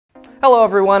Hello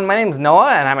everyone, my name is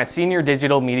Noah and I'm a senior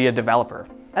digital media developer.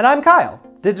 And I'm Kyle,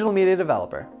 digital media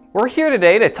developer. We're here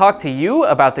today to talk to you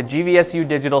about the GVSU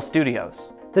Digital Studios.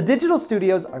 The Digital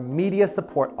Studios are media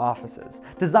support offices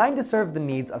designed to serve the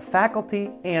needs of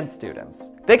faculty and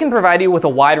students. They can provide you with a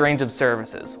wide range of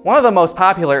services. One of the most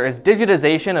popular is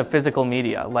digitization of physical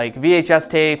media, like VHS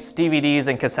tapes, DVDs,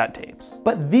 and cassette tapes.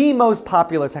 But the most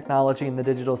popular technology in the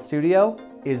Digital Studio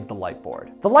is the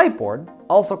lightboard. The lightboard,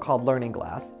 also called Learning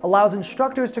Glass, allows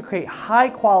instructors to create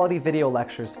high-quality video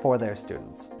lectures for their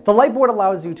students. The lightboard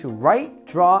allows you to write,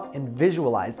 draw, and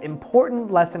visualize important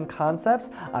lesson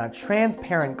concepts on a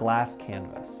transparent glass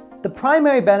canvas. The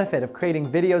primary benefit of creating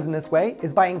videos in this way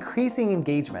is by increasing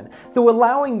engagement through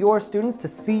allowing your students to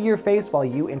see your face while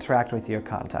you interact with your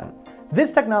content.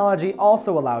 This technology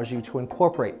also allows you to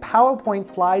incorporate PowerPoint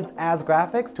slides as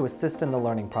graphics to assist in the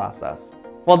learning process.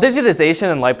 While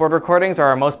digitization and lightboard recordings are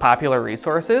our most popular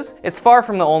resources, it's far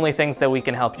from the only things that we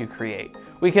can help you create.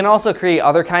 We can also create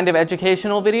other kind of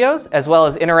educational videos, as well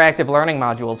as interactive learning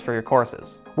modules for your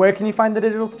courses. Where can you find the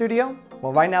Digital Studio?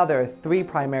 Well, right now there are 3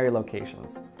 primary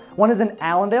locations. One is in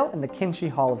Allendale in the Kinsey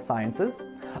Hall of Sciences.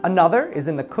 Another is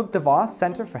in the Cook DeVos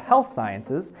Center for Health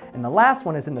Sciences. And the last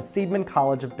one is in the Seidman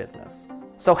College of Business.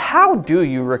 So how do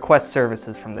you request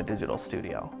services from the Digital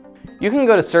Studio? You can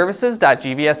go to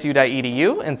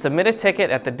services.gvsu.edu and submit a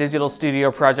ticket at the Digital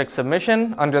Studio Project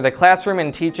Submission under the Classroom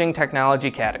and Teaching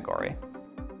Technology category.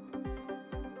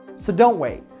 So don't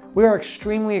wait. We are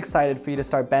extremely excited for you to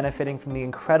start benefiting from the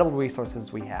incredible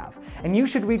resources we have. And you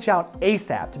should reach out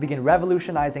ASAP to begin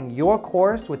revolutionizing your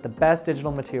course with the best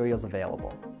digital materials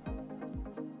available.